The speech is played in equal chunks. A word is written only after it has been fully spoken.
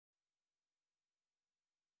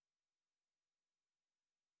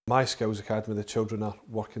My Skills Academy, the children are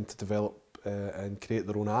working to develop and create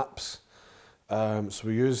their own apps. So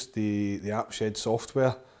we use the App Shed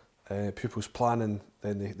software. Pupils plan and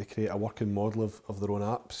then they create a working model of their own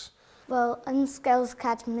apps. Well, in Skills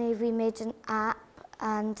Academy we made an app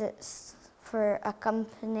and it's for a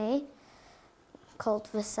company called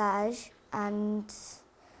Visage, and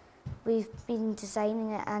we've been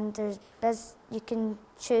designing it, and you can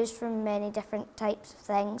choose from many different types of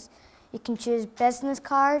things. You can choose business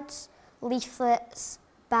cards, leaflets,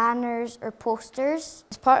 banners or posters.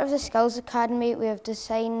 As part of the Skills Academy we have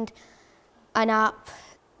designed an app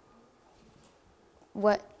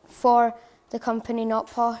for the company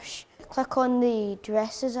Not Posh. Click on the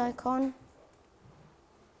dresses icon.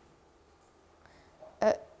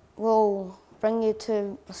 It will bring you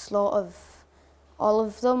to a slot of all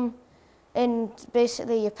of them, and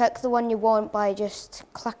basically you pick the one you want by just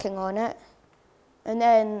clicking on it, and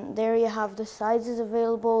then there you have the sizes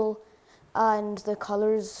available and the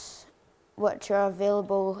colours which are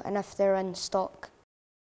available and if they're in stock.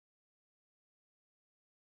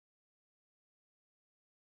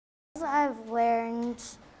 What I've learned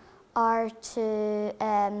are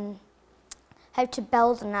how to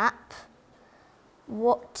build an app,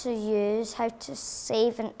 what to use, how to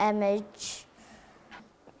save an image.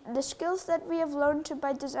 The skills that we have learned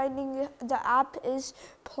by designing the app is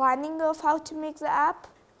planning of how to make the app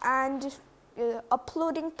and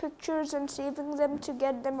uploading pictures and saving them to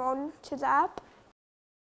get them onto the app.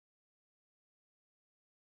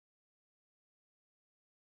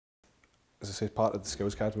 As I say, part of the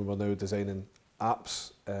Skills Academy, we're now designing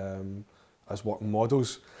apps as working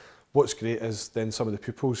models. What's great is then some of the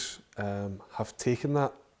pupils have taken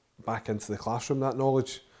that back into the classroom, that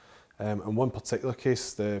knowledge. In one particular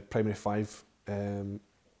case, the Primary 5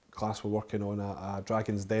 class were working on a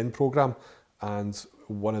Dragon's Den programme, and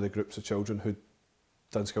one of the groups of children who'd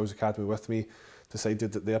done Skills Academy with me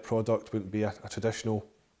decided that their product wouldn't be a traditional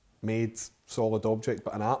made solid object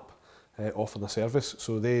but an app offering a service.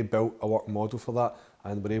 So they built a working model for that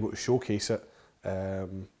and were able to showcase it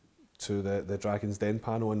to the Dragon's Den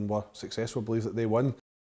panel and were successful. I believe that they won.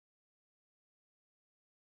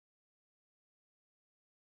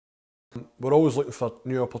 We're always looking for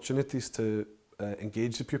new opportunities to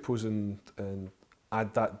engage the pupils and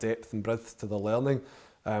add that depth and breadth to their learning.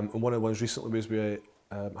 And one of the ones recently was we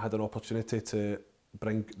had an opportunity to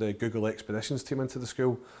bring the Google Expeditions team into the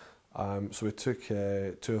school. So we took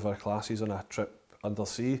two of our classes on a trip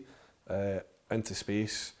undersea, into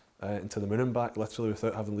space, into the moon and back, literally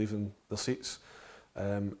without having leaving the seats.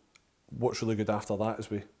 What's really good after that is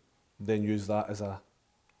we then use that as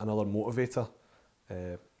another motivator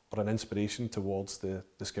or an inspiration towards the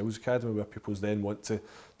Skills Academy, where pupils then want to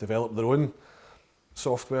develop their own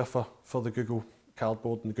software for the Google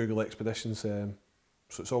Cardboard and the Google Expeditions. So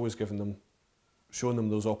it's always showing them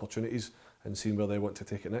those opportunities and seeing where they want to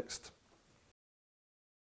take it next.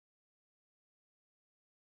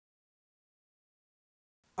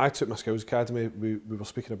 I took my Skills Academy, we were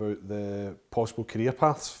speaking about the possible career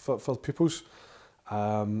paths for pupils,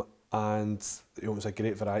 and it was a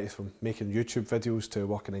great variety from making YouTube videos to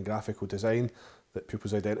working in graphical design that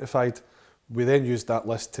pupils identified. We then used that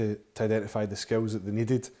list to identify the skills that they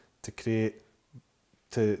needed to create,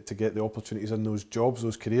 to get the opportunities in those jobs,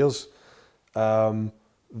 those careers.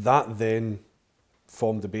 That then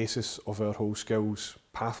formed the basis of our whole skills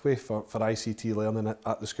pathway for ICT learning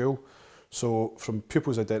at the school. So from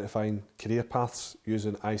pupils identifying career paths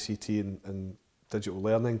using ICT and digital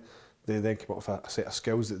learning, they then came up with a set of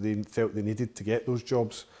skills that they felt they needed to get those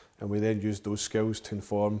jobs, and we then used those skills to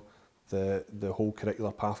inform the whole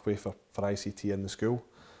curricular pathway for ICT in the school.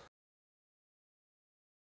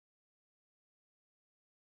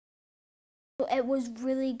 It was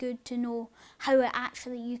really good to know how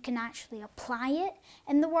you can actually apply it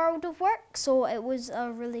in the world of work. So it was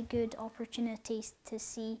a really good opportunity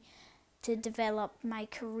to develop my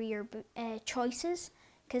career choices,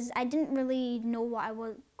 because I didn't really know what I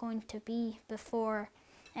was going to be before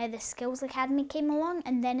the Skills Academy came along,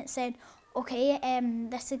 and then it said, okay,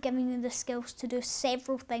 this is giving you the skills to do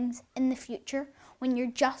several things in the future when you're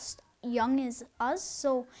just young as us,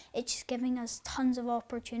 so it's just giving us tons of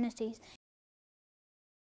opportunities.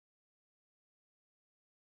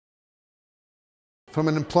 From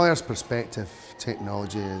an employer's perspective,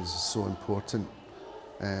 technology is so important.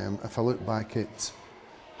 If I look back at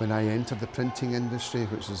when I entered the printing industry,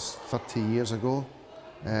 which was 30 years ago,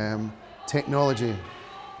 technology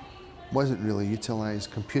wasn't really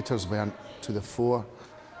utilised. Computers weren't to the fore,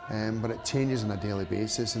 but it changes on a daily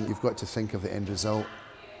basis, and you've got to think of the end result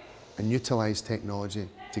and utilise technology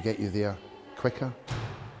to get you there quicker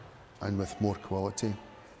and with more quality.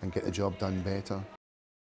 and get the job done better.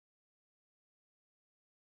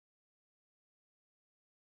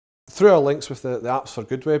 Through our links with the Apps for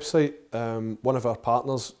Good website, one of our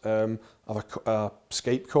partners have a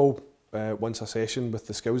Skype call once a session with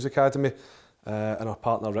the Skills Academy and our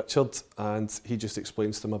partner Richard, and he just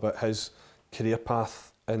explains to them about his career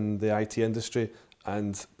path in the IT industry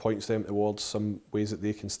and points them towards some ways that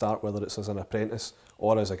they can start, whether it's as an apprentice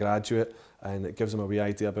or as a graduate, and it gives them a wee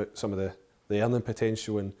idea about some of the earning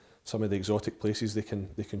potential and some of the exotic places they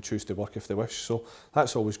can choose to work if they wish. So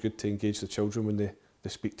that's always good to engage the children when they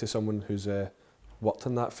speak to someone who's worked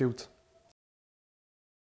in that field.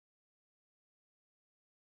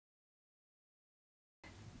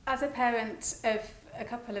 As a parent of a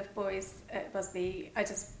couple of boys at Busby, I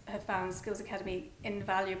just have found Skills Academy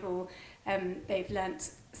invaluable. They've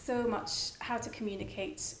learnt so much how to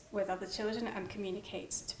communicate with other children and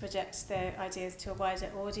communicate to project their ideas to a wider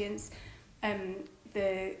audience.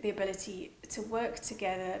 The ability to work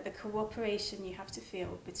together, the cooperation you have to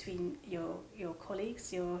feel between your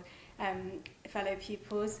colleagues, your fellow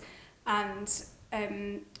pupils, and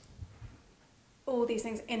all these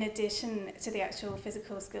things in addition to the actual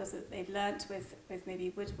physical skills that they've learnt with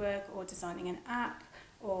maybe woodwork or designing an app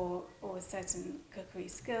or certain cookery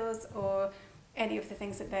skills or any of the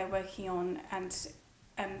things that they're working on, and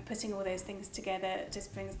putting all those things together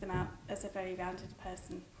just brings them out as a very rounded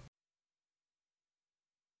person.